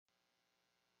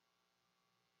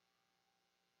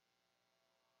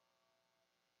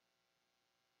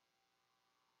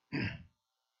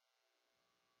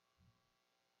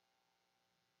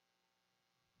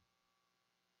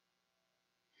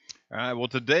All right, well,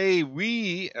 today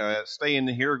we stay in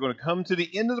here. Are going to come to the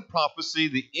end of the prophecy,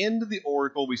 the end of the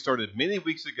oracle we started many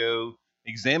weeks ago,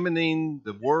 examining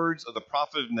the words of the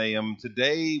prophet of Nahum.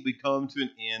 Today we come to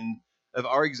an end of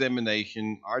our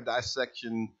examination, our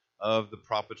dissection of the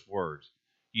prophet's words.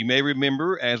 You may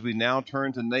remember, as we now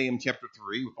turn to Nahum chapter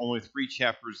 3, with only 3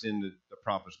 chapters in the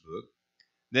prophet's book,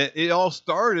 that it all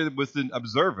started with an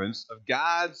observance of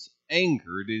God's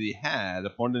anger that he had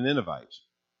upon the Ninevites.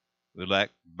 We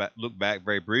look back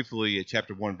very briefly at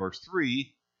chapter 1, verse 3,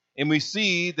 and we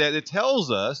see that it tells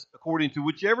us, according to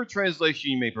whichever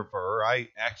translation you may prefer, I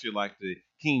actually like the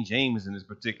King James in this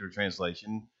particular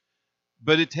translation,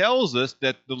 but it tells us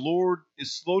that the Lord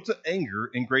is slow to anger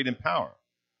and great in power.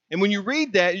 And when you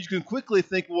read that, you can quickly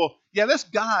think, well, yeah, that's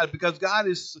God, because God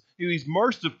he's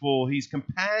merciful, he's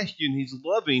compassionate, he's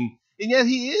loving, and yet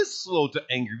he is slow to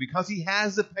anger because he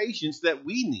has the patience that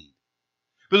we need.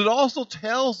 But it also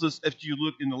tells us, if you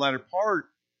look in the latter part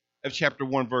of chapter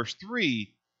 1, verse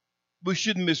 3, we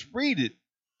shouldn't misread it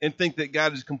and think that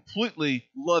God is completely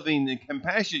loving and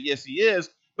compassionate. Yes, he is,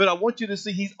 but I want you to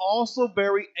see he's also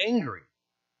very angry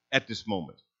at this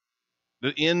moment.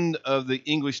 The end of the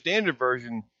English Standard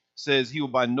Version says he will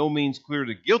by no means clear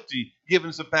the guilty,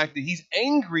 given the fact that he's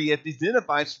angry at these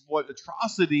Ninevites for what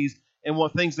atrocities and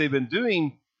what things they've been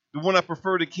doing. The one I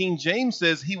prefer to King James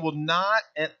says he will not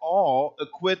at all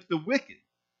acquit the wicked.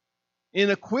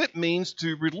 And acquit means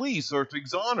to release or to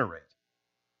exonerate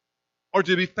or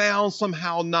to be found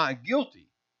somehow not guilty.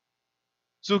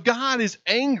 So God is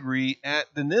angry at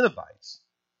the Ninevites.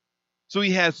 So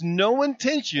he has no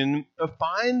intention of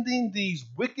finding these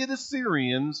wicked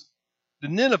Assyrians, the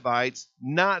Ninevites,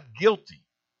 not guilty,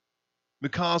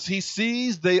 because he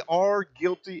sees they are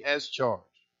guilty as charged.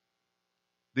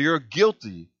 They are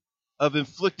guilty of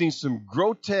inflicting some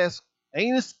grotesque,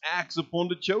 heinous acts upon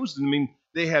the chosen. I mean,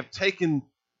 they have taken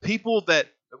people that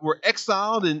were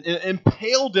exiled and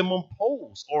impaled them on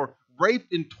poles, or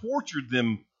raped and tortured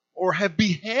them, or have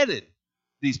beheaded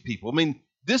these people. I mean,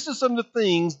 this is some of the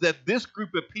things that this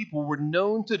group of people were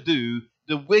known to do,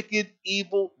 the wicked,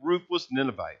 evil, ruthless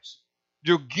Ninevites.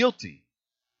 They're guilty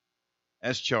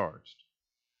as charged.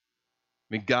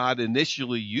 I mean, God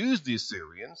initially used the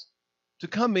Assyrians to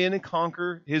come in and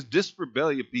conquer his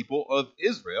disrebellious people of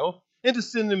Israel and to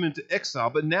send them into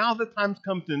exile. But now the time's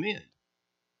come to an end.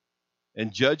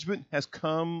 And judgment has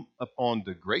come upon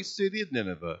the great city of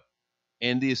Nineveh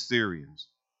and the Assyrians.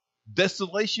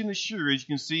 Desolation is sure. As you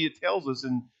can see, it tells us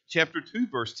in chapter 2,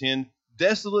 verse 10,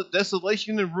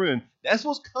 desolation and ruin. That's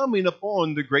what's coming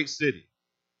upon the great city.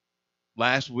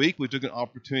 Last week, we took an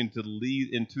opportunity to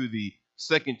lead into the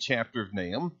second chapter of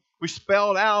Nahum. We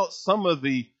spelled out some of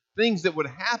the things that would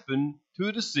happen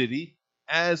to the city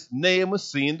as Nahum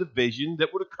was seeing the vision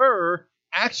that would occur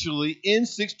actually in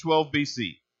 612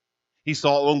 BC. He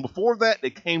saw it long before that.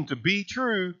 It came to be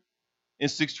true in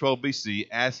 612 BC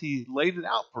as he laid it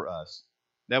out for us.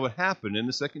 That would happen in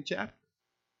the second chapter.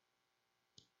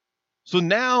 So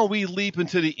now we leap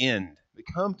into the end. We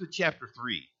come to chapter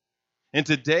 3. And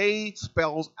today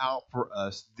spells out for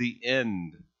us the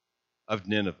end of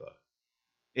Nineveh.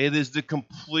 It is the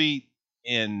complete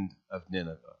end of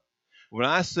Nineveh. When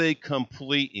I say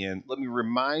complete end, let me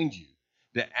remind you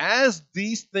that as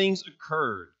these things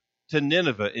occurred to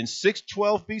Nineveh in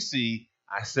 612 BC,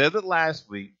 I said it last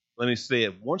week, let me say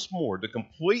it once more, the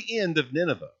complete end of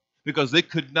Nineveh, because they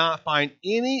could not find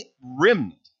any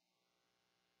remnant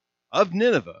of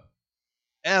Nineveh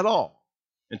at all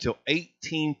until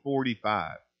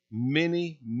 1845.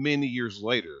 Many, many years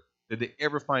later, did they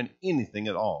ever find anything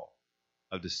at all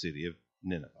of the city of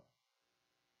Nineveh.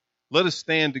 Let us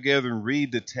stand together and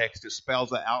read the text that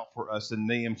spells it out for us in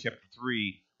Nahum chapter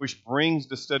 3, which brings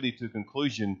the study to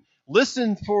conclusion.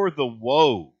 Listen for the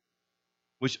woe,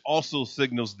 which also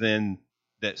signals then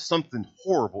that something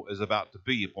horrible is about to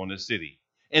be upon the city.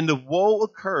 And the woe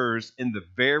occurs in the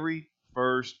very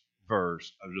first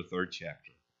verse of the third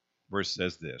chapter, where it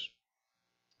says this: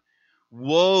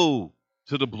 Woe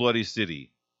to the bloody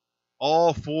city,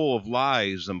 all full of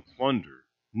lies and plunder,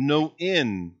 no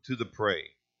end to the prey.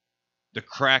 The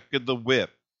crack of the whip,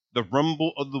 the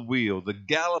rumble of the wheel, the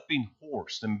galloping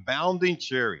horse and bounding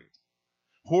chariot,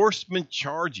 horsemen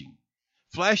charging,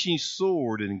 flashing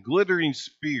sword and glittering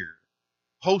spear,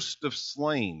 host of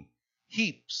slain,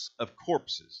 heaps of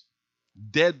corpses,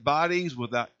 dead bodies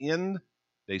without end,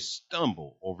 they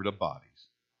stumble over the bodies.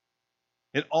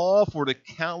 And all for the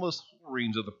countless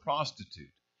whorings of the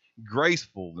prostitute,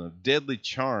 graceful and of deadly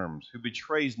charms, who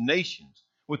betrays nations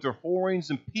with her whorings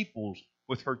and peoples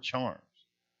with her charms.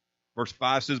 Verse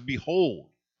 5 says, Behold,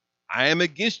 I am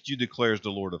against you, declares the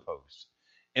Lord of hosts,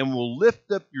 and will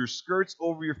lift up your skirts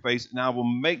over your face, and I will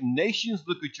make nations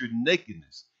look at your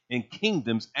nakedness and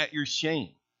kingdoms at your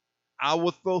shame. I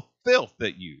will throw filth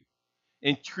at you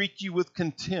and treat you with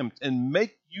contempt and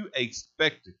make you a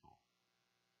spectacle.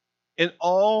 And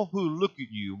all who look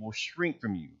at you will shrink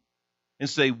from you and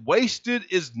say, wasted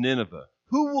is Nineveh.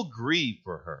 Who will grieve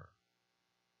for her?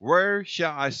 Where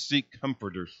shall I seek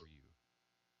comforters for you?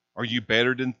 Are you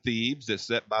better than Thebes that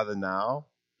sat by the Nile,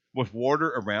 with water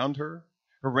around her,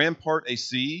 her rampart a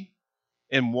sea,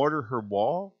 and water her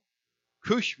wall?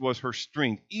 Cush was her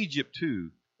strength, Egypt too,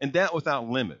 and that without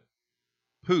limit.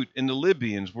 Put and the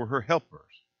Libyans were her helpers.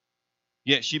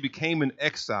 Yet she became an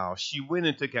exile. She went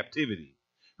into captivity.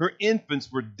 Her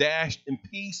infants were dashed in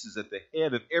pieces at the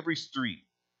head of every street.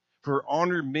 For her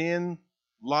honored men,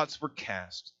 lots were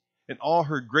cast, and all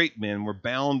her great men were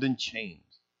bound in chains.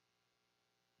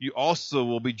 You also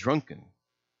will be drunken.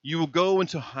 You will go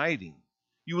into hiding.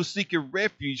 You will seek a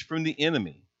refuge from the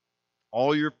enemy.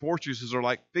 All your fortresses are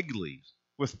like fig leaves,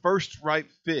 with first ripe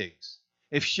figs.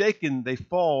 If shaken, they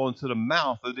fall into the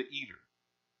mouth of the eater.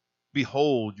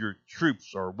 Behold, your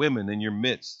troops are women in your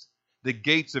midst. The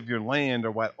gates of your land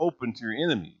are wide open to your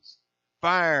enemies.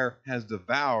 Fire has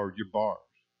devoured your bars.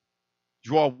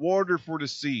 Draw water for the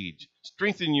siege.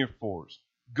 Strengthen your force.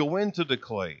 Go into the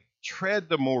clay. Tread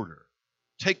the mortar.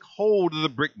 Take hold of the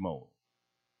brick mold.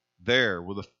 There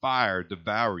will the fire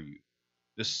devour you.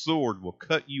 The sword will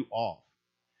cut you off.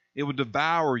 It will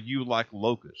devour you like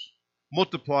locusts.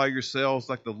 Multiply yourselves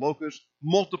like the locust.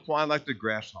 Multiply like the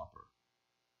grasshopper.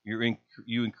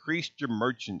 You increased your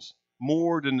merchants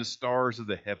more than the stars of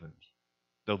the heavens.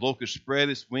 The locust spread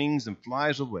its wings and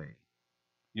flies away.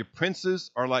 Your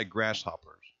princes are like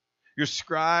grasshoppers. Your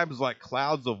scribes like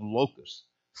clouds of locusts,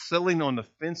 settling on the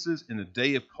fences in the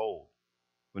day of cold.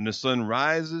 When the sun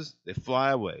rises, they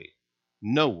fly away.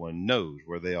 No one knows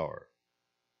where they are.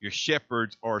 Your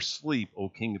shepherds are asleep, O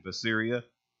king of Assyria.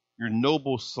 Your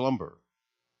nobles slumber.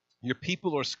 Your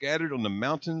people are scattered on the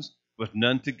mountains with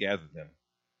none to gather them.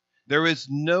 There is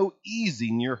no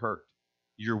easing your hurt.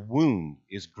 Your wound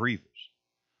is grievous.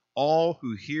 All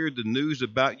who hear the news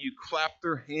about you clap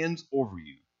their hands over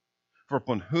you. For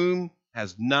upon whom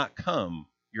has not come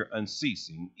your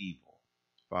unceasing evil?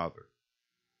 Father,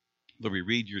 Lord, we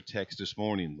read your text this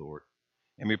morning, Lord,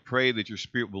 and we pray that your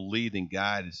Spirit will lead and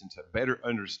guide us into better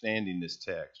understanding this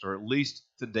text, or at least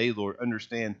today, Lord,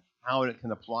 understand how it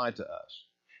can apply to us.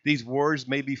 These words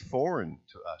may be foreign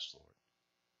to us, Lord.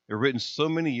 They were written so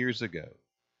many years ago.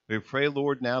 We pray,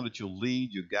 Lord, now that you'll lead,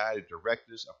 you'll guide, and direct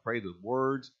us. I pray the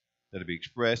words that will be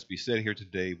expressed, be said here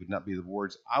today, would not be the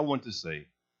words I want to say,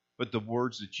 but the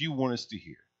words that you want us to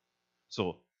hear.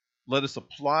 So let us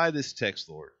apply this text,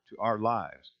 Lord, to our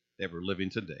lives that we're living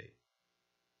today.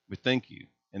 We thank you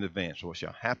in advance for what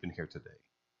shall happen here today.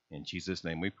 In Jesus'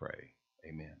 name we pray.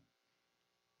 Amen.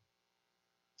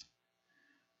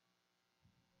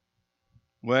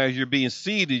 Well, as you're being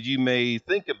seated, you may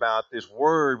think about this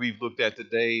word we've looked at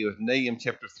today of Nahum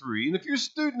chapter 3. And if you're a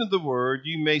student of the word,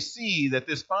 you may see that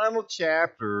this final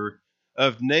chapter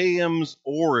of Nahum's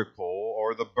oracle,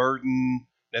 or the burden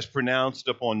that's pronounced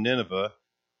upon Nineveh,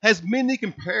 has many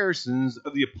comparisons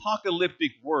of the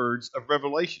apocalyptic words of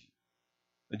Revelation.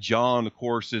 John, of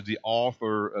course, is the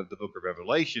author of the book of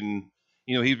Revelation.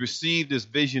 You know, he received this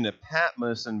vision at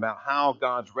Patmos and about how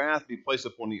God's wrath be placed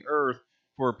upon the earth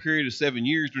for a period of 7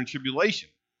 years during tribulation.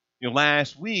 You know,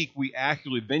 last week we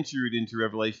actually ventured into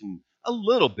Revelation a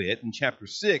little bit in chapter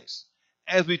 6,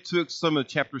 as we took some of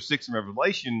chapter 6 in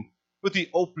Revelation with the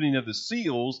opening of the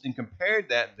seals and compared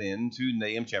that then to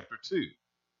Nahum chapter 2.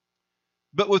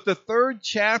 But with the third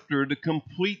chapter, the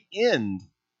complete end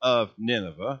of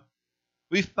Nineveh,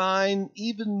 we find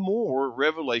even more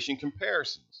Revelation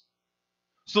comparisons.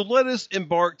 So let us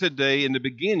embark today in the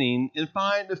beginning and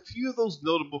find a few of those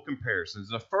notable comparisons.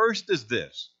 The first is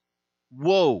this: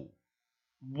 woe,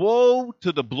 woe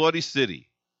to the bloody city,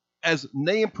 as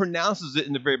Nahum pronounces it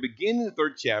in the very beginning of the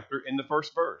third chapter in the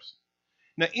first verse.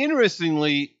 Now,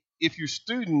 interestingly, if you're a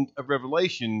student of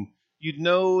Revelation, you'd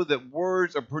know that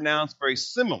words are pronounced very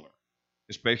similar,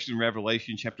 especially in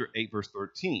Revelation chapter 8, verse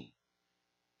 13.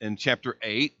 In chapter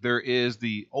 8, there is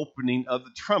the opening of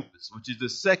the trumpets, which is the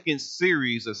second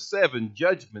series of 7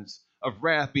 judgments of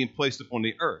wrath being placed upon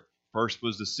the earth. First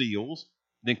was the seals,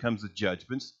 then comes the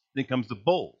judgments, then comes the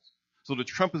bowls. So the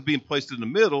trumpets being placed in the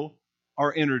middle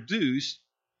are introduced,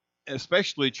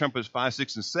 especially trumpets 5,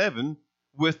 6, and 7,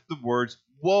 with the words,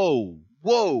 woe,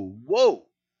 woe, woe,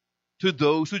 to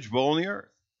those who dwell on the earth.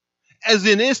 As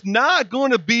in, it's not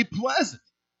going to be pleasant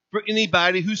for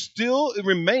anybody who still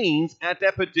remains at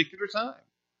that particular time.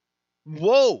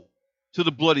 Woe to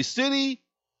the bloody city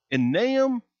And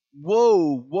Nahum,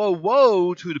 woe, woe,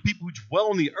 woe to the people who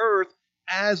dwell on the earth,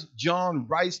 as John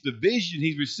writes the vision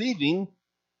he's receiving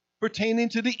pertaining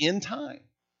to the end time.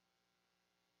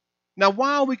 Now,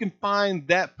 while we can find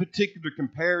that particular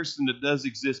comparison that does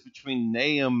exist between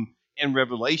Nahum and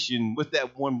Revelation with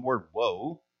that one word,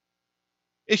 woe,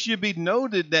 it should be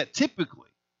noted that typically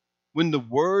when the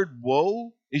word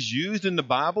woe is used in the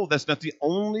Bible, that's not the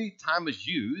only time it's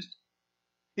used.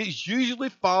 It's usually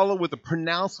followed with a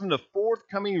pronouncement of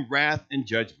forthcoming wrath and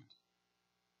judgment.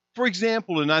 For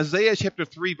example, in Isaiah chapter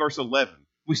 3, verse 11,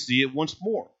 we see it once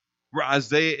more, where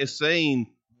Isaiah is saying,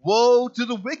 woe to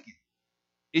the wicked,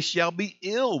 it shall be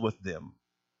ill with them,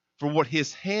 for what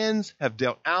his hands have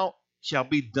dealt out shall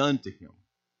be done to him.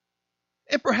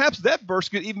 And perhaps that verse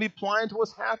could even be applying to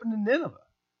what's happened in Nineveh.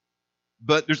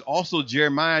 But there's also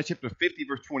Jeremiah chapter 50,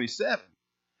 verse 27,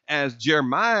 as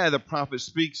Jeremiah the prophet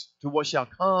speaks to what shall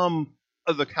come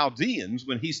of the Chaldeans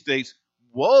when he states,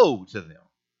 woe to them,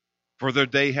 for their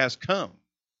day has come,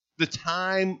 the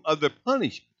time of their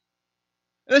punishment.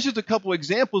 And that's just a couple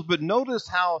examples, but notice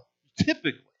how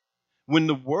typically when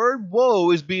the word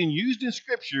woe is being used in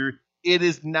Scripture, it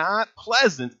is not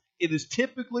pleasant. It is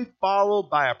typically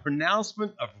followed by a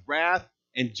pronouncement of wrath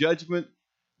and judgment,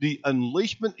 the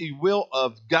unleashment, if you will,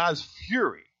 of God's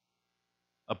fury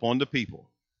upon the people.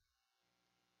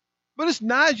 But it's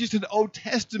not just an Old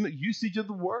Testament usage of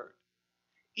the word.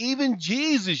 Even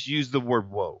Jesus used the word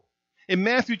woe. In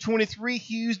Matthew 23,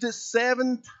 he used it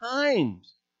 7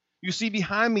 times. You see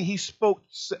behind me, he spoke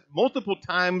multiple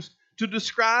times to the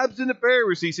scribes and the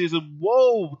Pharisees. He says,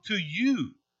 woe to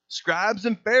you, scribes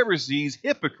and Pharisees,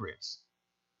 hypocrites.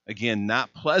 Again,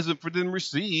 not pleasant for them to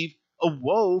receive a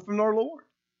woe from our Lord.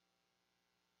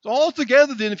 So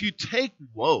altogether then, if you take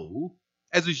woe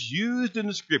as it's used in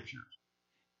the Scriptures,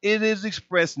 it is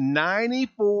expressed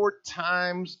 94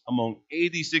 times among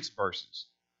 86 verses.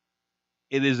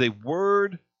 It is a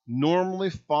word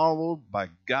normally followed by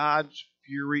God's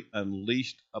fury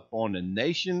unleashed upon a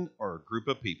nation or a group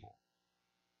of people.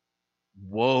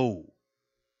 Woe.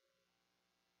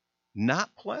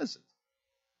 Not pleasant.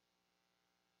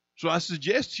 So I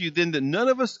suggest to you then that none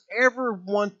of us ever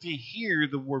want to hear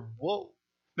the word woe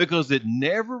because it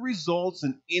never results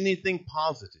in anything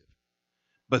positive.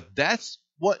 But that's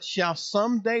what shall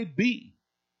someday be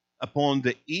upon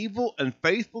the evil and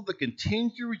faithful that continue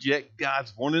to reject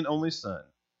God's one and only Son.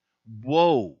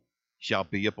 Woe shall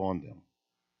be upon them.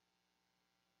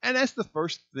 And that's the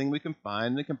first thing we can find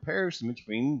in the comparison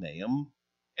between Nahum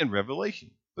and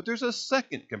Revelation. But there's a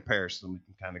second comparison we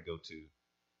can kind of go to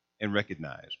and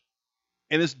recognize.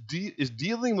 And it's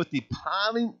dealing with the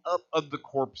piling up of the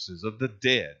corpses of the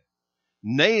dead.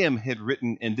 Nahum had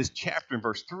written in this chapter in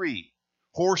verse 3,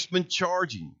 horsemen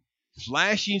charging,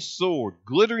 flashing sword,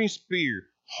 glittering spear,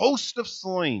 host of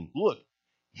slain. Look,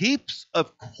 heaps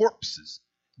of corpses,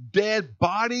 dead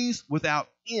bodies without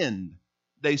end.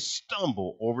 They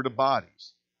stumble over the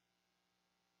bodies.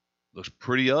 Looks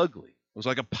pretty ugly. Looks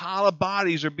like a pile of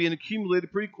bodies are being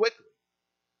accumulated pretty quickly.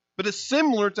 But it's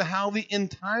similar to how the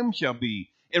end time shall be.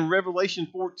 In Revelation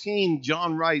 14,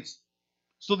 John writes,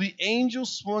 so the angel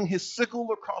swung his sickle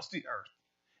across the earth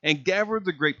and gathered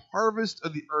the great harvest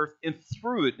of the earth and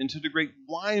threw it into the great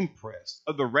winepress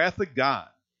of the wrath of God.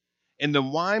 And the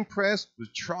winepress was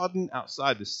trodden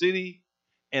outside the city,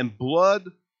 and blood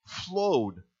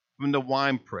flowed from the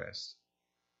winepress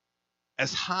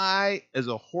as high as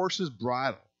a horse's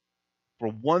bridle for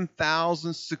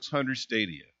 1,600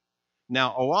 stadia.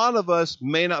 Now, a lot of us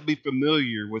may not be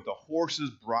familiar with a horse's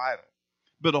bridle,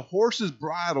 but a horse's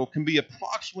bridle can be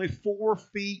approximately 4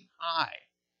 feet high.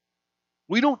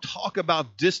 We don't talk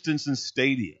about distance in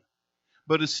stadia,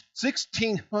 but a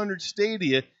 1,600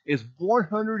 stadia is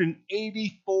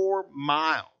 184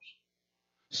 miles.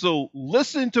 So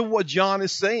listen to what John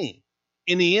is saying.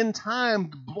 In the end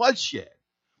time, the bloodshed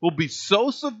will be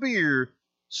so severe,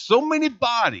 so many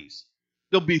bodies,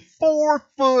 there'll be 4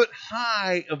 foot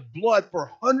high of blood for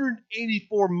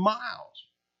 184 miles.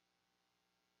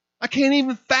 I can't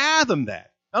even fathom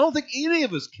that. I don't think any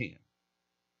of us can.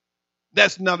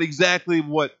 That's not exactly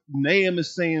what Nahum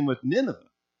is saying with Nineveh.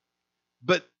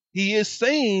 But he is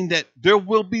saying that there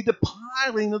will be the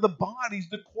piling of the bodies,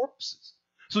 the corpses.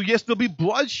 So yes, there'll be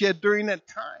bloodshed during that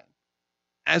time,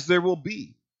 as there will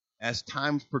be as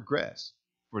times progress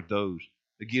for those,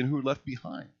 again, who are left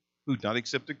behind, who've not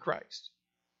accepted Christ.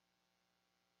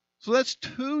 So that's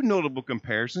 2 notable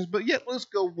comparisons, but yet let's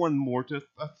go one more to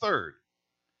a third.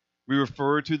 We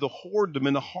refer to the whoredom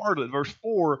and the harlot, verse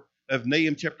 4 of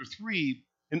Nahum chapter 3,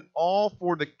 and all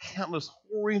for the countless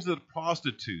whorings of the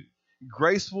prostitute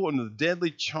graceful in the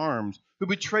deadly charms, who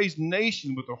betrays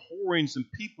nations with her whorings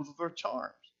and peoples with her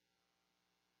charms.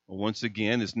 Well, once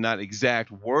again, it's not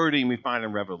exact wording we find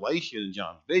in Revelation and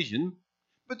John's vision,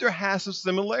 but there has some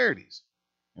similarities.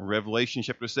 In Revelation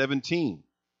chapter 17,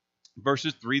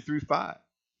 verses 3 through 5,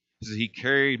 it says, he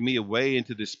carried me away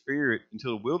into the spirit, into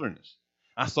the wilderness.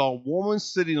 I saw a woman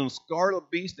sitting on a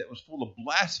scarlet beast that was full of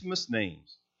blasphemous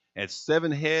names, had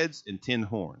 7 heads and 10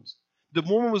 horns. The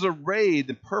woman was arrayed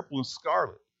in purple and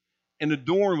scarlet, and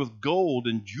adorned with gold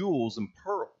and jewels and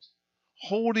pearls,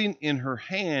 holding in her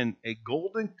hand a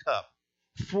golden cup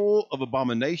full of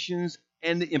abominations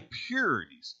and the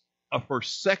impurities of her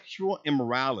sexual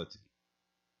immorality.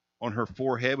 On her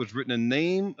forehead was written a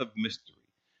name of mystery,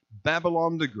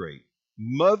 Babylon the Great,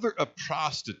 mother of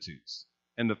prostitutes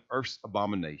and of earth's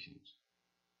abominations.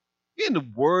 Again, the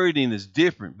wording is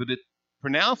different, but it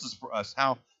pronounces for us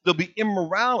how there'll be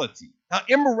immorality. How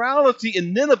immorality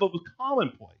in Nineveh was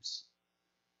commonplace,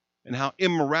 and how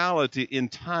immorality in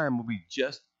time will be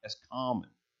just as common,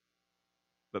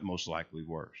 but most likely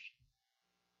worse.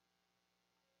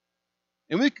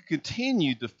 And we could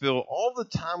continue to fill all the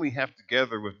time we have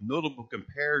together with notable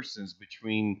comparisons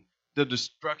between the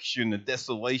destruction and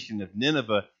desolation of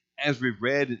Nineveh, as we've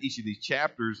read in each of these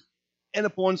chapters, and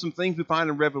upon some things we find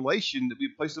in Revelation that we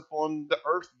place upon the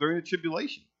earth during the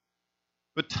tribulation.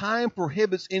 But time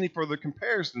prohibits any further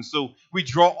comparison. So we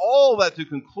draw all that to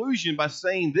conclusion by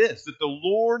saying this, that the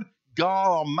Lord God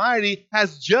Almighty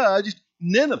has judged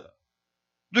Nineveh.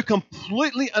 They're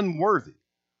completely unworthy.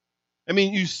 I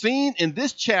mean, you've seen in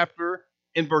this chapter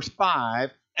in verse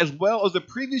 5, as well as the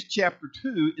previous chapter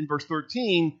 2 in verse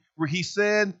 13, where he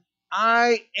said,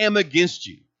 I am against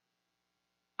you.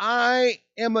 I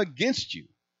am against you.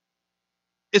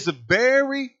 It's a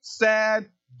very sad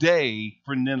day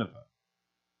for Nineveh.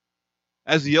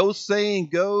 As the old saying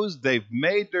goes, they've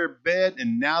made their bed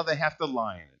and now they have to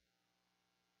lie in it.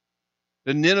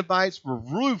 The Ninevites were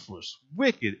ruthless,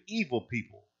 wicked, evil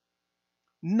people.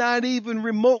 Not even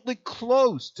remotely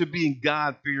close to being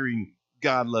God-fearing,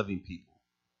 God-loving people.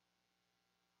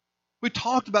 We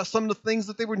talked about some of the things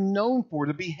that they were known for,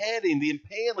 the beheading, the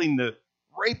impaling, the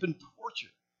rape and torture.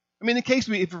 I mean,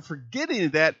 if we're forgetting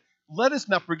that, let us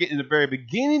not forget in the very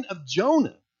beginning of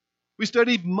Jonah. We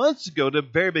studied months ago, the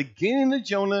very beginning of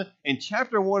Jonah in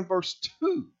chapter 1, verse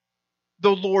 2. The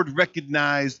Lord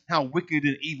recognized how wicked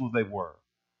and evil they were.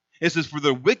 It says, for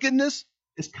their wickedness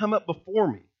is come up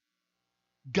before me.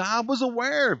 God was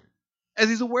aware of it, as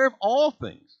he's aware of all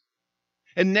things.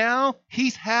 And now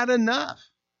he's had enough.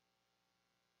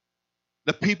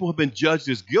 The people have been judged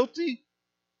as guilty.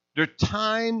 Their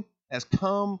time has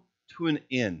come to an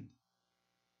end.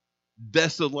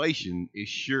 Desolation is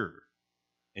sure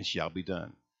and shall be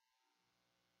done.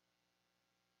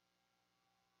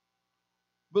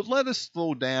 But let us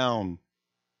slow down,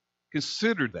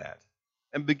 consider that,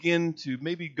 and begin to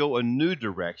maybe go a new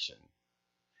direction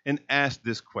and ask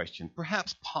this question,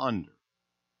 perhaps ponder.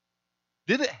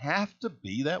 Did it have to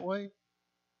be that way?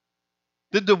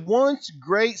 Did the once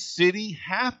great city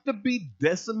have to be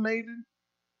decimated,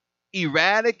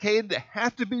 eradicated,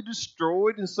 have to be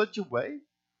destroyed in such a way?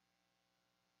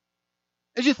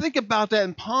 As you think about that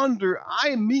and ponder, I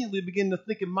immediately begin to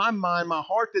think in my mind, my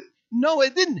heart, that no,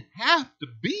 it didn't have to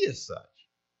be as such.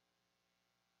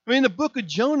 I mean, in the book of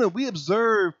Jonah, we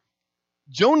observe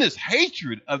Jonah's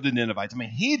hatred of the Ninevites. I mean,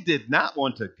 he did not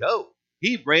want to go.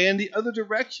 He ran the other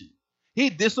direction. He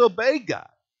disobeyed God.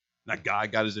 Now,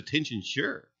 God got his attention,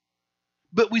 sure.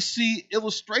 But we see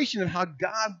illustration of how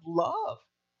God loved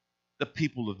the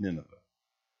people of Nineveh.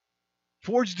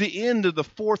 Towards the end of the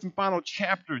 4th and final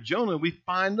chapter of Jonah, we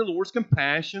find the Lord's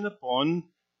compassion upon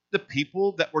the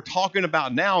people that we're talking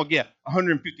about now, again,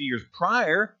 150 years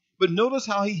prior. But notice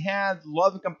how he had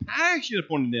love and compassion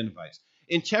upon the Ninevites.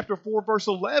 In chapter 4, verse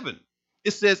 11,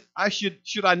 it says,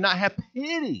 should I not have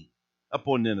pity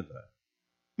upon Nineveh?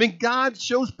 I mean, God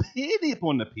shows pity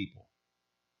upon the people.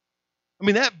 I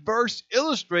mean, that verse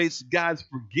illustrates God's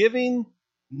forgiving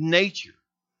nature.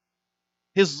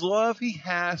 His love he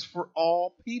has for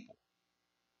all people.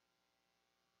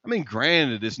 I mean,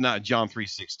 granted, it's not John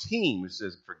 3:16, which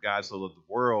says, for God so loved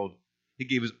the world, he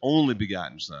gave his only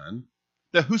begotten Son,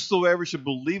 that whosoever should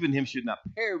believe in him should not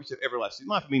perish, but have everlasting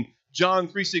life. I mean, John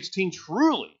 3:16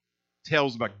 truly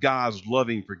tells about God's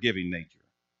loving, forgiving nature.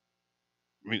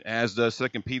 I mean, as does 2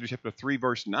 Peter chapter 3,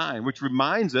 verse 9, which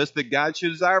reminds us that God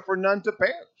should desire for none to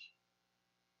perish,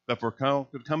 but for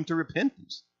could come to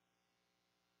repentance.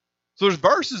 So there's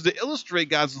verses that illustrate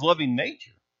God's loving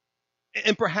nature.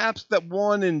 And perhaps that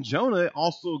one in Jonah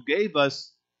also gave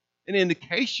us an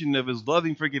indication of his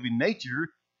loving, forgiving nature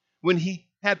when he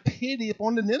had pity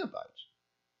upon the Ninevites.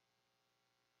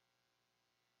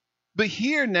 But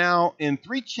here now, in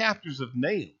 3 chapters of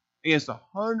Nahum, it's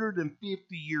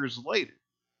 150 years later,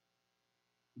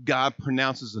 God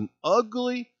pronounces an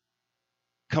ugly,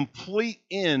 complete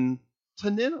end to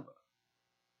Nineveh.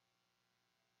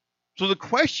 So the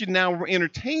question now we're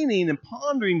entertaining and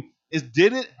pondering is,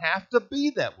 did it have to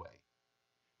be that way?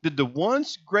 Did the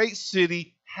once great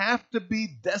city have to be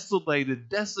desolated,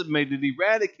 decimated,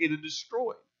 eradicated,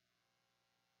 destroyed?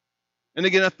 And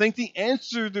again, I think the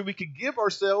answer that we could give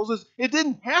ourselves is it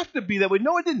didn't have to be that way.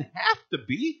 No, it didn't have to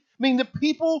be. I mean, the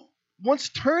people once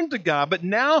turned to God, but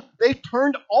now they've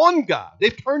turned on God.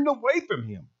 They've turned away from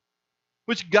Him,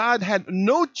 which God had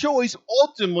no choice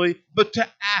ultimately but to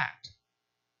act.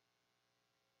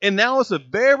 And now it's a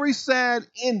very sad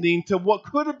ending to what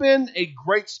could have been a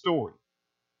great story.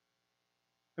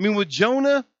 I mean, with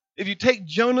Jonah, if you take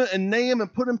Jonah and Nahum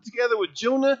and put them together with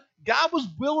Jonah, God was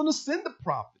willing to send the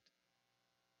prophet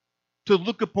to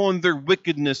look upon their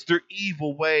wickedness, their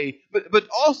evil way, but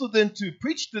also then to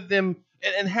preach to them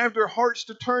and have their hearts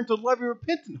to turn to loving,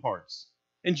 repentant hearts.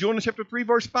 In Jonah chapter 3,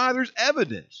 verse 5, there's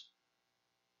evidence.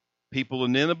 People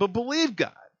in Nineveh believed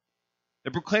God.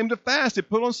 They proclaimed a fast. They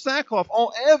put on sackcloth,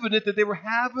 all evident that they were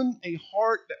having a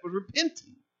heart that was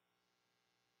repenting.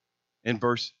 In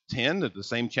verse 10 of the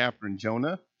same chapter in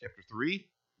Jonah, chapter 3,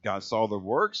 God saw their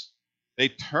works. They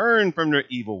turned from their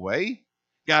evil way.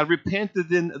 God repented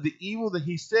then of the evil that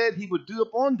He said He would do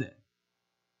upon them.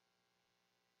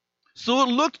 So it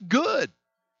looked good.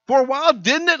 For a while,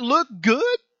 didn't it look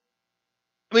good?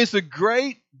 I mean, it's a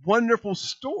great, wonderful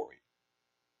story.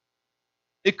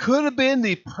 It could have been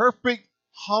the perfect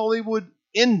Hollywood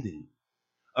ending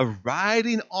of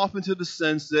riding off into the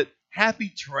sunset, happy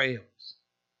trails.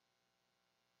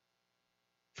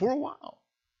 For a while.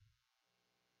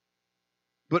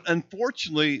 But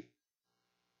unfortunately,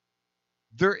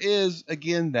 there is,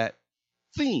 again, that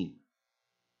theme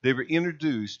they were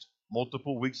introduced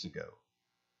multiple weeks ago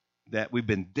that we've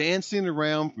been dancing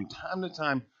around from time to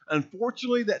time.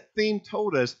 Unfortunately, that theme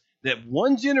told us that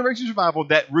one generation's revival,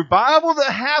 that revival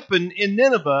that happened in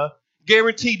Nineveh,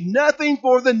 guaranteed nothing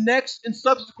for the next and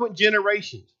subsequent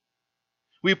generations.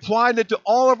 We applied it to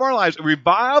all of our lives. A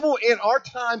revival in our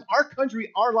time, our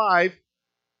country, our life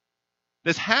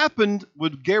that's happened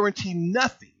would guarantee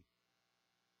nothing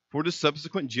for the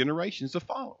subsequent generations to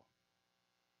follow.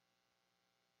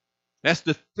 That's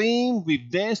the theme we've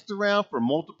danced around for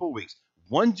multiple weeks.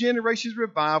 One generation's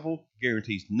revival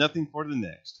guarantees nothing for the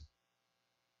next.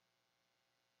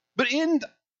 But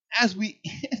as we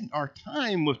end our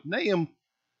time with Nahum,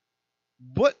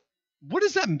 what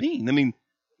does that mean? I mean,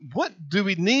 what do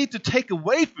we need to take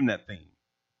away from that theme?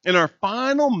 In our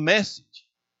final message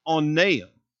on Nahum,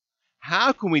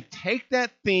 how can we take that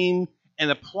theme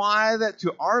and apply that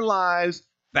to our lives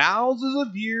thousands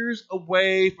of years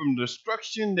away from the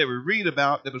destruction that we read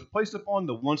about that was placed upon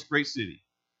the once great city?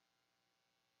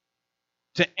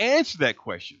 To answer that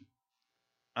question,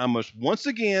 I must once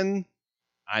again,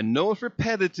 I know it's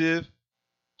repetitive,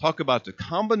 talk about the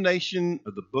combination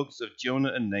of the books of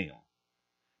Jonah and Nahum.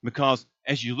 Because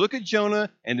as you look at Jonah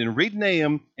and then read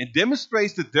Nahum, it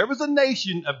demonstrates that there was a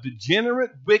nation of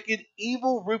degenerate, wicked,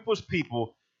 evil, ruthless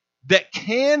people that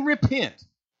can repent.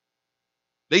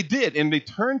 They did, and they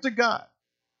turned to God.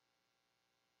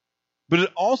 But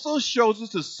it also shows us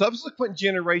the subsequent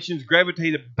generations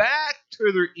gravitated back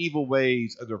to their evil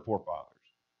ways of their forefathers.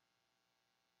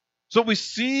 So what we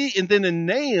see, and then in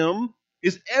Nahum,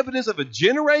 is evidence of a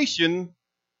generation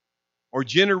or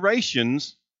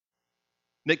generations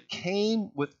that came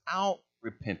without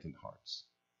repentant hearts.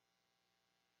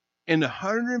 In the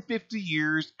 150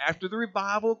 years after the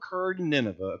revival occurred in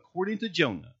Nineveh, according to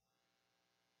Jonah,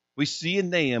 we see in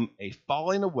Nahum a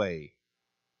falling away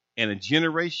and a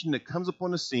generation that comes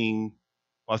upon the scene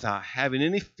without having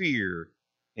any fear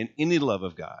and any love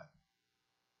of God.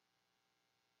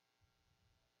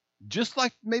 Just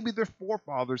like maybe their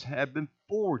forefathers had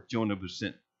before Jonah was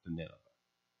sent to Nineveh.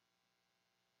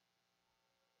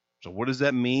 So what does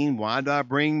that mean? Why do I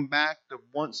bring back the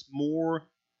once more,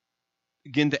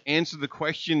 again, to answer the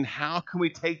question, how can we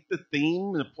take the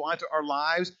theme and apply it to our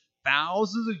lives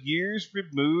thousands of years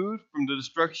removed from the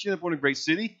destruction of one great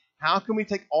city? How can we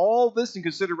take all this in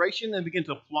consideration and begin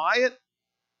to apply it?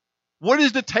 What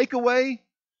is the takeaway?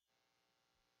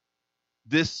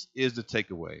 This is the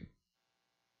takeaway.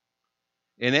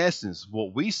 In essence,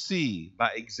 what we see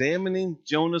by examining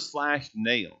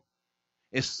Jonah/Nahum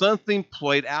is something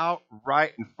played out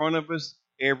right in front of us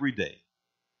every day.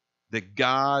 That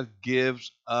God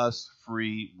gives us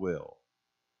free will.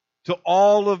 To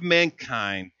all of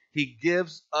mankind, He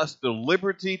gives us the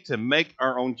liberty to make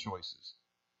our own choices.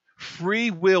 Free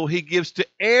will he gives to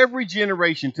every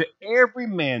generation, to every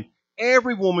man,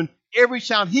 every woman, every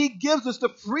child. He gives us the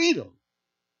freedom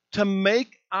to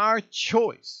make our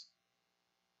choice.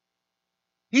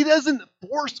 He doesn't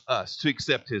force us to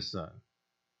accept his son.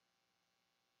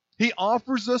 He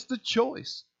offers us the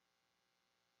choice.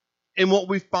 And what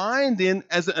we find then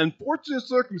as an unfortunate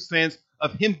circumstance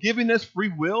of him giving us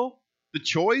free will, the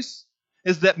choice,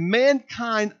 is that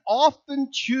mankind often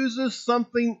chooses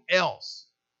something else,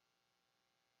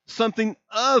 something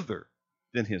other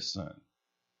than his son.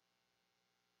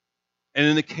 And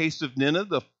in the case of Nineveh,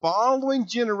 the following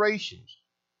generations,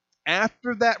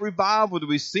 after that revival that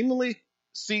we seemingly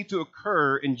see to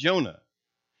occur in Jonah,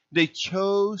 they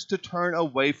chose to turn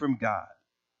away from God.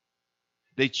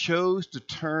 They chose to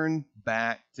turn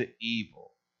back to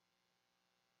evil.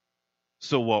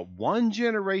 So what one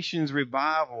generation's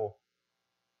revival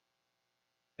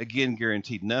again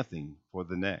guaranteed nothing for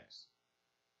the next.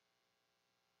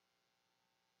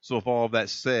 So if all that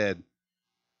said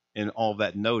and all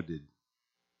that noted,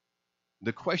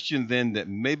 the question then that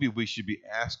maybe we should be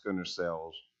asking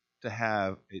ourselves to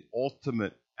have an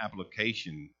ultimate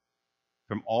application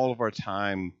from all of our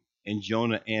time in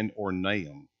Jonah and or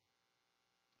Nahum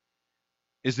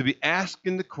is to be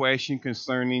asking the question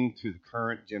concerning to the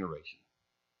current generation.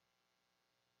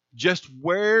 Just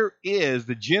where is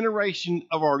the generation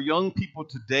of our young people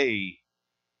today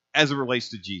as it relates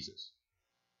to Jesus?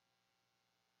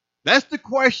 That's the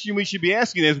question we should be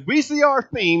asking. As we see our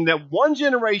theme that one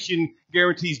generation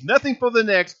guarantees nothing for the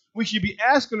next, we should be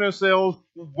asking ourselves,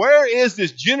 where is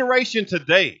this generation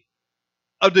today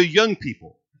of the young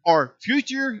people, our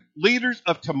future leaders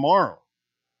of tomorrow,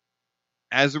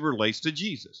 as it relates to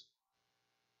Jesus?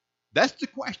 That's the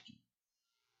question.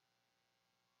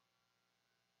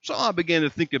 So I began to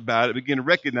think about it, began to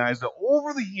recognize that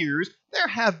over the years, there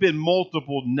have been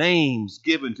multiple names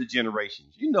given to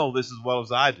generations. You know this as well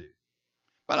as I do.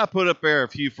 But I put up there a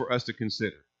few for us to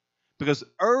consider. Because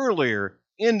earlier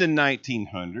in the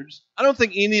 1900s, I don't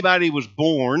think anybody was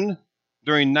born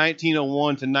during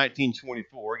 1901 to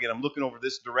 1924. Again, I'm looking over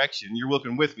this direction. You're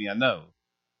looking with me, I know.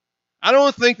 I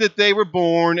don't think that they were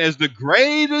born as the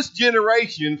greatest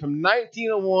generation from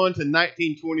 1901 to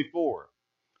 1924.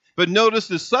 But notice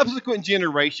the subsequent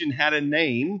generation had a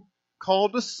name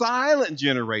called the silent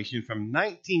generation from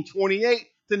 1928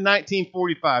 to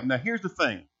 1945. Now, here's the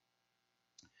thing.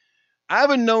 I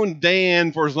haven't known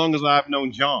Dan for as long as I've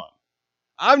known John.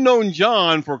 I've known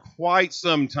John for quite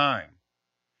some time.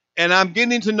 And I'm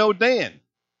getting to know Dan.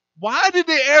 Why did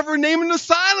they ever name him the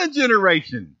silent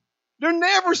generation? They're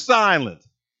never silent.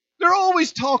 They're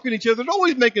always talking to each other. They're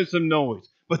always making some noise.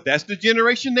 But that's the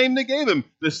generation name they gave him,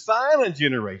 the silent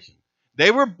generation.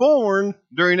 They were born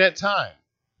during that time.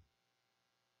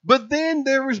 But then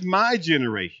there was my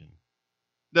generation,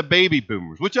 the baby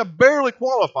boomers, which I barely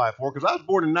qualify for because I was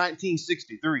born in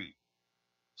 1963.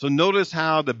 So notice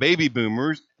how the baby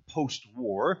boomers,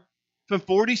 post-war, from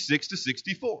 46 to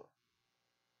 64.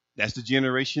 That's the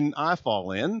generation I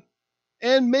fall in.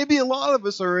 And maybe a lot of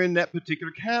us are in that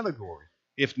particular category.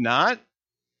 If not,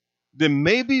 then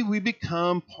maybe we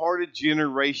become part of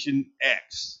Generation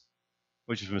X,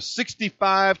 which is from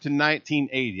 65 to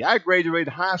 1980. I graduated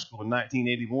high school in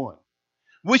 1981,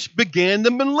 which began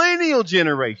the millennial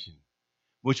generation,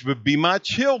 which would be my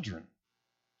children.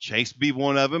 Chase be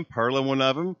one of them, Perla one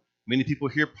of them. Many people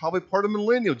here probably part of the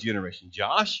millennial generation.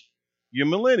 Josh, you're a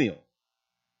millennial.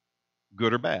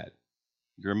 Good or bad,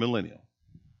 you're a millennial.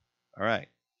 All right.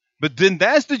 But then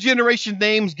that's the generation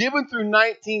names given through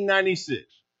 1996.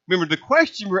 Remember, the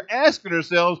question we're asking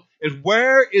ourselves is,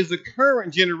 where is the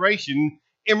current generation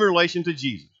in relation to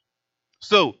Jesus?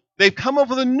 So they've come up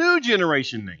with a new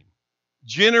generation name.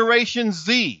 Generation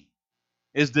Z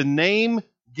is the name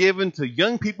given to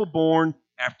young people born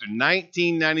after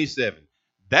 1997.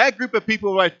 That group of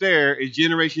people right there is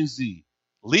Generation Z.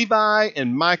 Levi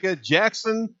and Micah,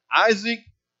 Jackson, Isaac,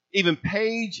 even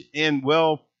Paige, and,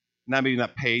 well, maybe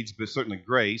not Paige, but certainly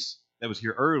Grace, that was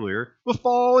here earlier, will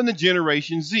fall into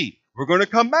Generation Z. We're going to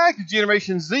come back to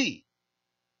Generation Z.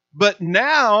 But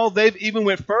now they've even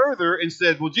went further and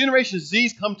said, well, Generation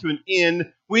Z's come to an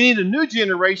end. We need a new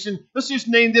generation. Let's just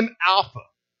name them Alpha.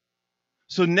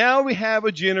 So now we have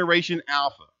a Generation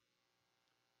Alpha.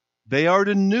 They are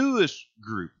the newest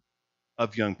group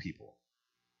of young people.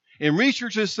 And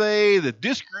researchers say that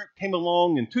this group came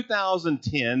along in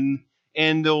 2010,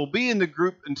 and they'll be in the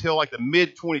group until like the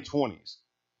mid-2020s.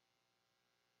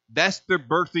 That's their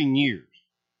birthing years.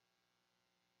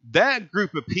 That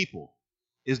group of people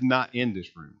is not in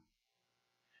this room.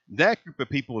 That group of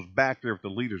people is back there with the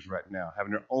leaders right now,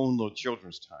 having their own little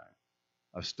children's time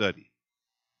of study.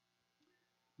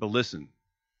 But listen,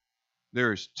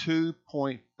 there's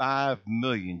 2.5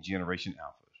 million Generation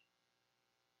Alphas.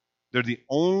 They're the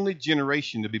only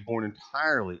generation to be born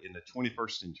entirely in the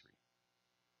 21st century.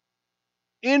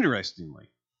 Interestingly,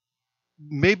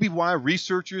 maybe why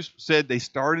researchers said they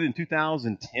started in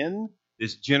 2010,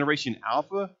 this Generation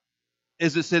Alpha,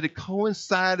 is it said it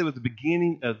coincided with the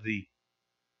beginning of the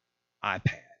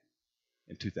iPad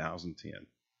in 2010.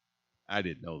 I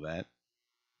didn't know that.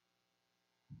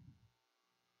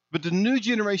 But the new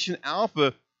Generation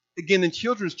Alpha, again in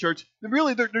children's church,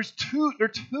 they're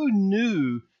too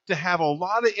new to have a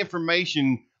lot of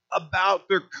information about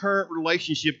their current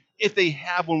relationship if they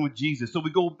have one with Jesus. So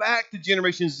we go back to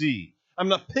Generation Z. I'm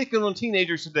not picking on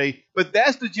teenagers today, but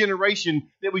that's the generation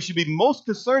that we should be most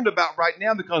concerned about right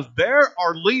now because they're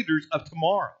our leaders of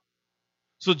tomorrow.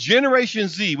 So Generation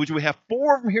Z, which we have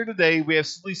 4 of them here today, we have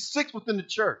at least 6 within the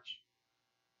church.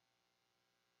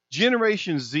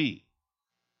 Generation Z,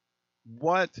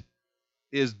 what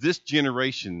is this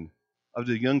generation of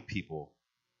the young people?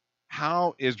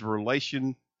 How is the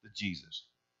relation to Jesus?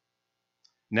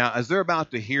 Now, as they're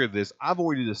about to hear this, I've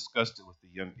already discussed it with the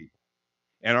young people.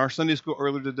 In our Sunday school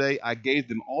earlier today, I gave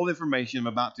them all the information I'm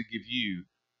about to give you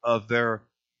of their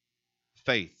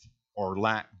faith or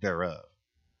lack thereof.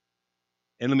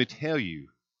 And let me tell you,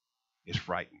 it's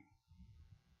frightening.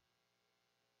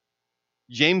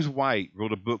 James White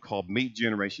wrote a book called Meet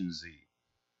Generation Z.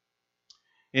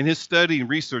 In his study and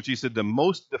research, he said the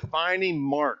most defining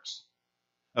marks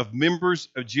of members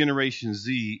of Generation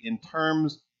Z in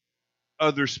terms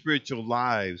of their spiritual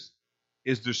lives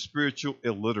is their spiritual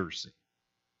illiteracy.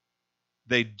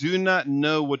 They do not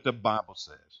know what the Bible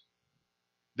says.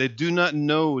 They do not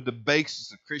know the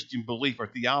basis of Christian belief or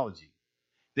theology.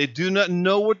 They do not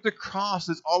know what the cross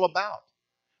is all about.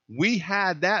 We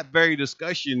had that very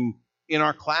discussion in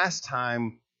our class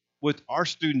time with our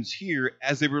students here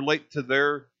as they relate to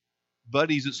their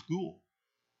buddies at school.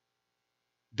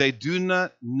 They do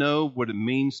not know what it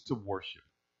means to worship.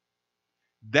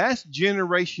 That's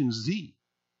Generation Z.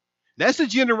 That's the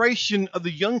generation of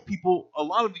the young people, a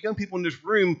lot of the young people in this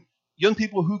room, young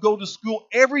people who go to school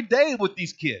every day with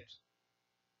these kids.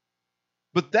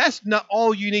 But that's not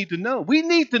all you need to know. We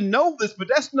need to know this, but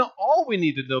that's not all we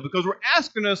need to know because we're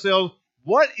asking ourselves,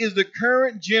 what is the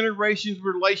current generation's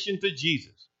relation to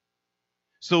Jesus?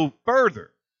 So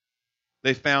further,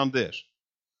 they found this.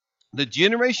 The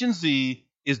Generation Z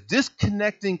is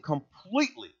disconnecting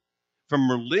completely from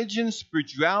religion,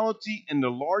 spirituality, and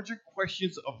the larger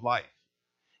questions of life.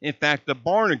 In fact, the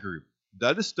Barna Group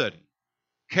did a study,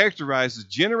 characterizes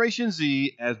Generation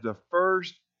Z as the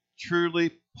first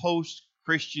truly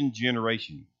post-Christian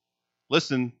generation.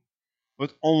 Listen,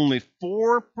 with only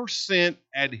 4%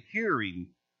 adhering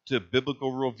to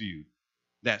biblical worldview.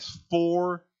 That's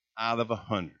 4 out of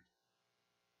 100.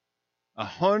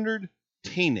 100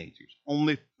 teenagers,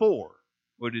 only 4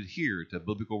 would adhere to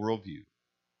biblical worldview.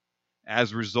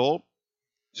 As a result,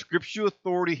 scriptural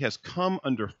authority has come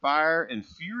under fire and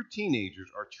fewer teenagers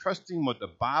are trusting what the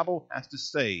Bible has to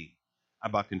say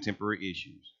about contemporary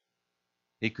issues.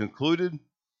 He concluded,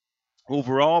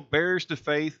 overall, barriers to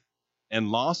faith and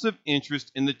loss of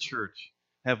interest in the church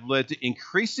have led to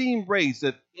increasing rates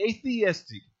of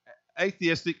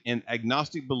atheistic and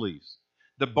agnostic beliefs.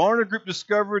 The Barna Group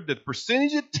discovered that the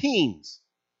percentage of teens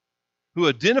who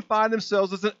identify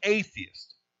themselves as an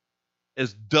atheist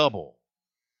is double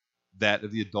that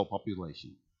of the adult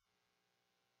population.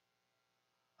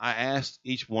 I asked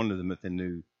each one of them if they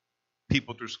knew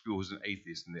people at their school who's an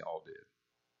atheist, and they all did.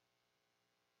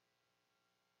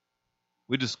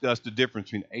 We discussed the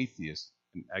difference between atheist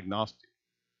and agnostic.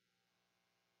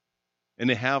 And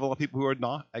they have a lot of people who are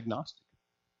not agnostic.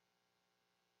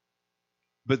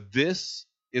 But this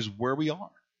is where we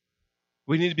are.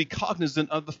 We need to be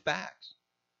cognizant of the facts.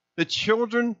 The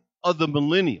children of the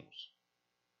millennials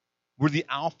were the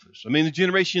alphas. I mean, the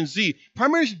Generation Z.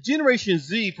 Primarily, Generation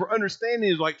Z, for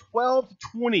understanding, is like 12 to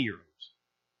 20-year-olds.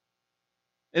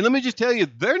 And let me just tell you,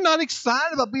 they're not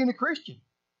excited about being a Christian.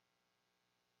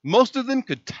 Most of them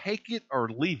could take it or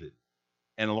leave it,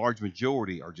 and a large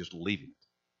majority are just leaving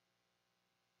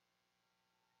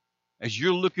it. As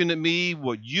you're looking at me,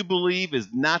 what you believe is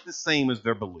not the same as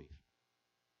their belief.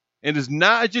 It is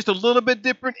not just a little bit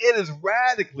different, it is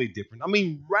radically different. I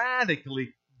mean,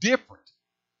 radically different.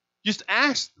 Just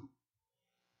ask them.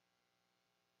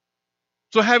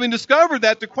 So having discovered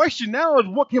that, the question now is,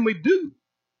 what can we do?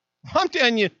 I'm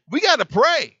telling you, we got to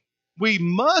pray. We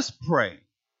must pray.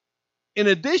 In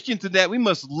addition to that, we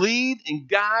must lead and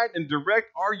guide and direct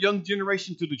our young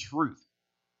generation to the truth.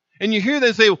 And you hear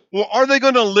them say, well, are they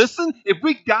going to listen? If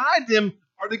we guide them,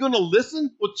 Are they going to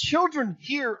listen? Well, children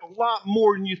hear a lot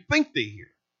more than you think they hear.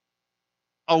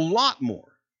 A lot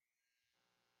more.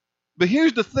 But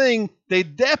here's the thing, they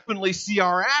definitely see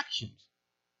our actions.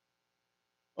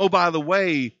 Oh, by the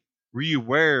way, were you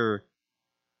aware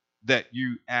that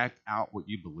you act out what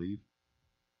you believe?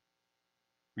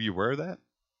 Were you aware of that?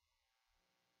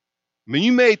 I mean,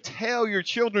 you may tell your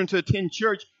children to attend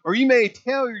church, or you may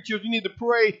tell your children you need to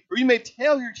pray, or you may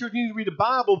tell your children you need to read the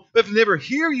Bible, but if they never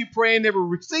hear you praying, never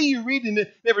see you reading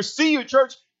it, never see you at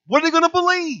church, what are they going to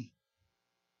believe?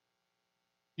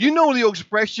 You know the old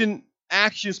expression,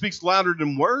 action speaks louder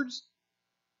than words.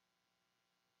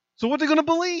 So what are they going to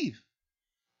believe?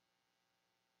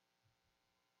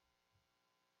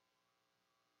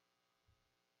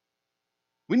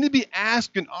 We need to be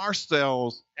asking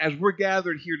ourselves as we're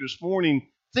gathered here this morning,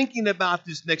 thinking about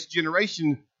this next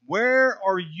generation, where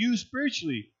are you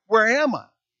spiritually? Where am I?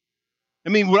 I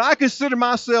mean, would I consider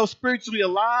myself spiritually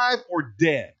alive or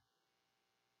dead?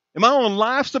 Am I on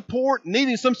life support,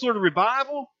 needing some sort of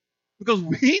revival? Because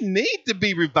we need to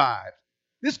be revived.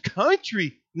 This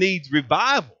country needs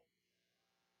revival.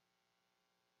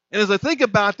 And as I think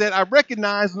about that, I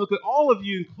recognize and look at all of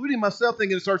you, including myself,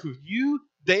 thinking it starts with you,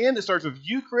 Dan, it starts with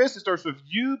you, Chris, it starts with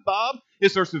you, Bob, it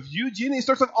starts with you, Jenny, it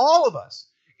starts with all of us.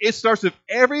 It starts with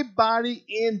everybody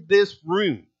in this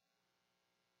room.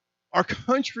 Our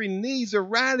country needs a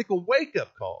radical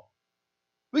wake-up call.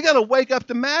 We got to wake up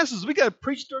the masses. We got to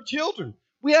preach to our children.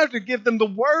 We have to give them the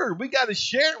word. We got to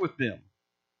share it with them.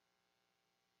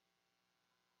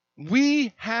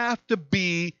 We have to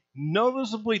be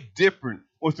noticeably different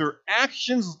with our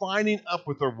actions lining up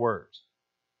with our words.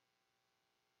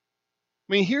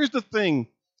 I mean, here's the thing.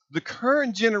 The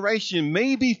current generation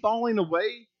may be falling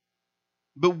away,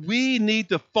 but we need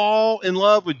to fall in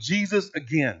love with Jesus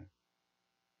again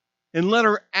and let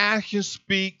our actions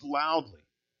speak loudly.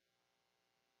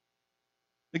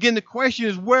 Again, the question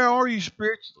is, where are you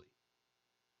spiritually?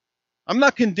 I'm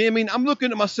not condemning. I'm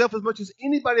looking at myself as much as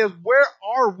anybody else. Where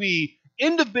are we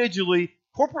individually,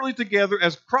 corporately together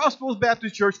as Crossroads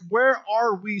Baptist Church? Where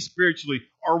are we spiritually?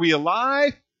 Are we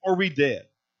alive or are we dead?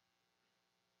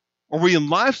 Are we in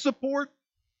life support?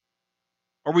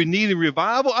 Are we needing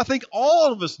revival? I think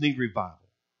all of us need revival.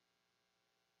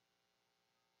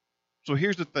 So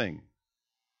here's the thing.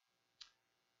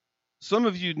 Some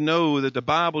of you know that the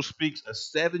Bible speaks of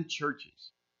 7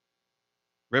 churches.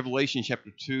 Revelation chapter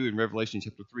 2 and Revelation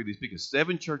chapter 3, they speak of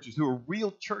 7 churches who are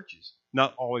real churches.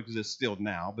 Not all exist still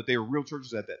now, but they were real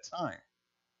churches at that time.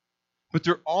 But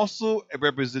they're also a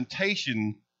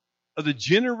representation of the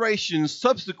generations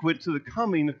subsequent to the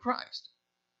coming of Christ.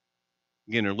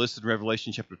 Again, they're listed in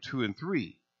Revelation chapter 2 and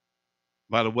 3.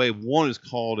 By the way, one is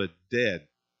called a dead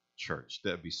church.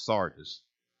 That would be Sardis.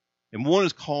 And one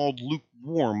is called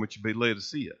lukewarm, which would be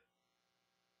Laodicea.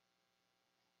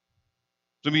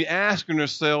 So we asking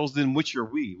ourselves, then, which are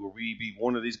we? Will we be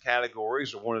one of these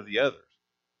categories or one of the others?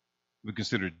 We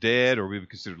consider dead or we would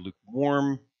consider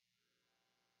lukewarm?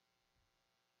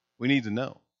 We need to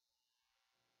know.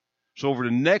 So over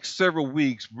the next several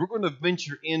weeks, we're going to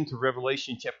venture into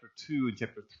Revelation chapter 2 and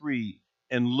chapter 3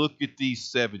 and look at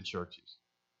these 7 churches.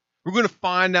 We're going to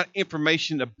find out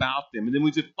information about them. And then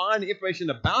when we find the information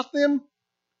about them,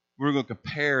 we're going to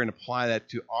compare and apply that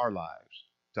to our lives,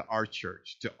 to our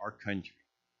church, to our country.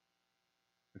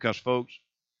 Because, folks,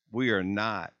 we are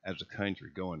not, as a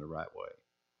country, going the right way.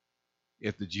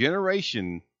 If the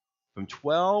generation from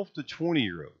 12 to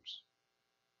 20-year-olds,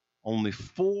 only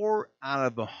 4 out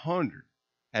of 100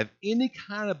 have any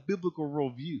kind of biblical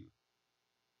worldview,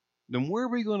 then where are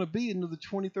we going to be in another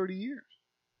 20, 30 years?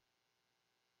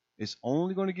 It's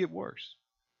only going to get worse.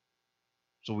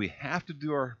 So we have to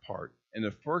do our part. And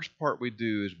the first part we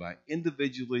do is by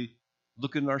individually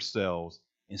looking at ourselves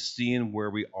and seeing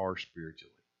where we are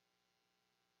spiritually.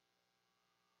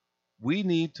 We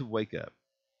need to wake up.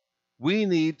 We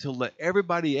need to let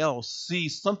everybody else see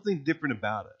something different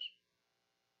about us.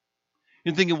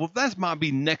 You're thinking, well, that might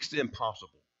be next to impossible.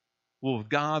 Well, with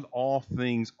God, all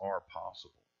things are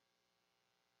possible.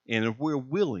 And if we're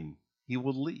willing, He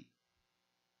will lead.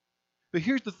 But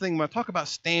here's the thing, when I talk about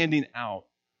standing out,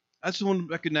 I just want to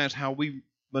recognize how we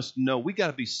must know we got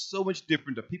to be so much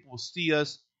different that people will see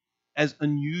us as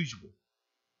unusual.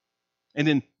 And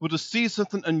then we'll just see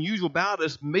something unusual about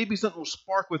us, maybe something will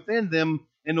spark within them,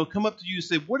 and they'll come up to you and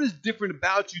say, what is different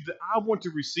about you that I want to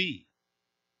receive?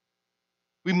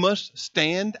 We must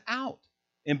stand out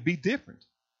and be different.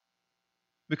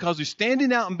 Because you're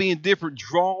standing out and being different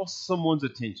draws someone's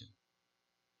attention.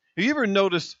 Have you ever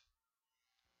noticed,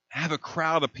 have a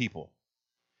crowd of people?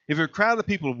 If you're a crowd of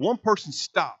people, one person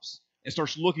stops and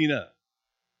starts looking up,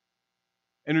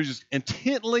 and they're just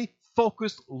intently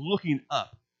focused looking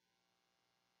up,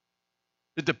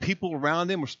 that the people around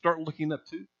them will start looking up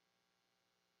too.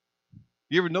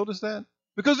 You ever notice that?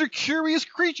 Because they're curious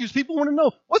creatures. People want to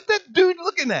know, what's that dude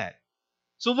looking at?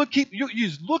 So look, you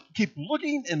just keep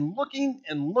looking and looking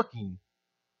and looking.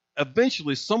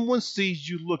 Eventually, someone sees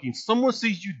you looking. Someone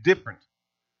sees you different.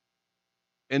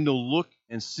 And they'll look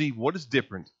and see what is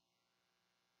different,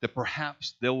 that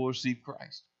perhaps they will receive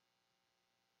Christ.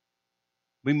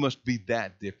 We must be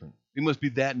that different. We must be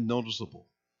that noticeable.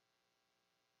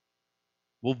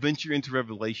 We'll venture into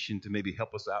Revelation to maybe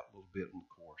help us out a little bit on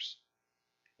the course.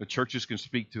 The churches can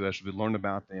speak to us as we learn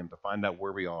about them to find out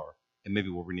where we are and maybe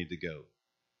where we need to go.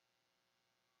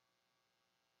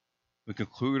 We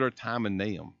conclude our time in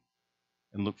Nahum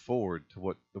and look forward to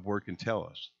what the Word can tell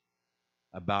us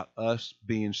about us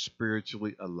being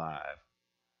spiritually alive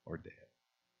or dead.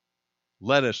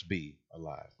 Let us be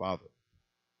alive. Father,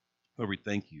 Lord, we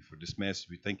thank you for this message.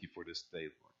 We thank you for this day,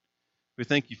 Lord. We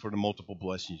thank you for the multiple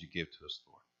blessings you give to us,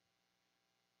 Lord.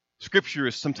 Scripture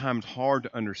is sometimes hard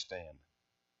to understand.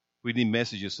 We need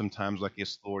messages sometimes like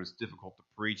this, Lord. It's difficult to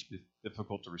preach,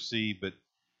 difficult to receive, but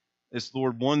it's,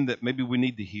 Lord, one that maybe we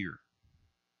need to hear.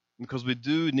 Because we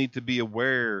do need to be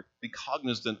aware, be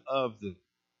cognizant of the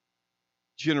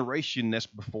generation that's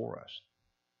before us.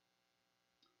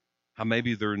 How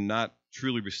maybe they're not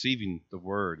truly receiving the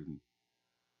word and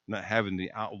not having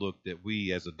the outlook that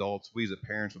we as adults, we as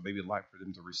parents would maybe like for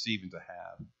them to receive and to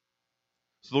have.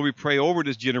 So, Lord, we pray over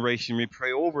this generation. We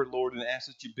pray over it, Lord, and ask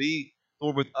that you be,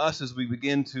 Lord, with us as we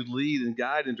begin to lead and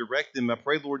guide and direct them. I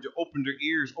pray, Lord, you open their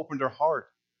ears, open their heart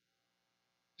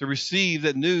to receive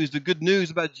that news, the good news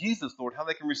about Jesus, Lord, how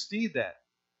they can receive that.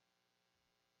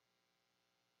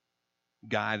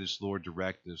 Guide us, Lord,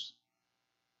 direct us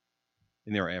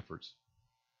in our efforts.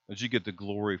 As you get the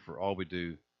glory for all we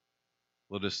do,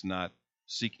 let us not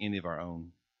seek any of our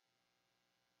own.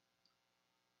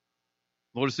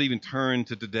 Lord, let's even turn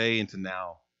to today and to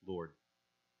now, Lord.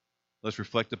 Let's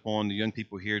reflect upon the young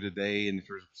people here today, and if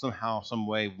there's somehow, some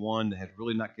way, one that has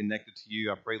really not connected to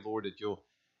you, I pray, Lord, that you'll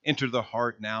enter the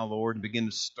heart now, Lord, and begin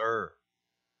to stir.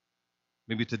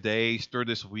 Maybe today, stir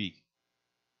this week.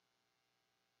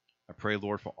 I pray,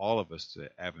 Lord, for all of us to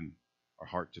have our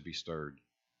heart to be stirred,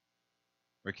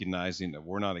 recognizing that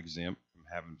we're not exempt from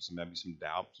having maybe some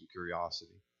doubt, some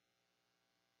curiosity.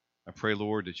 I pray,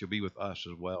 Lord, that you'll be with us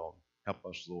as well. Help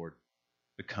us, Lord,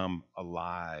 become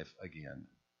alive again.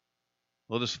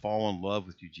 Let us fall in love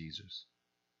with you, Jesus,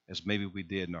 as maybe we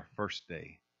did in our first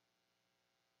day.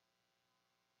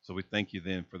 So we thank you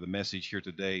then for the message here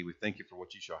today. We thank you for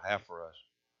what you shall have for us.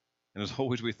 And as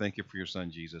always, we thank you for your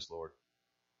Son, Jesus, Lord.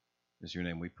 In your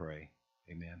name we pray.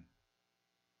 Amen.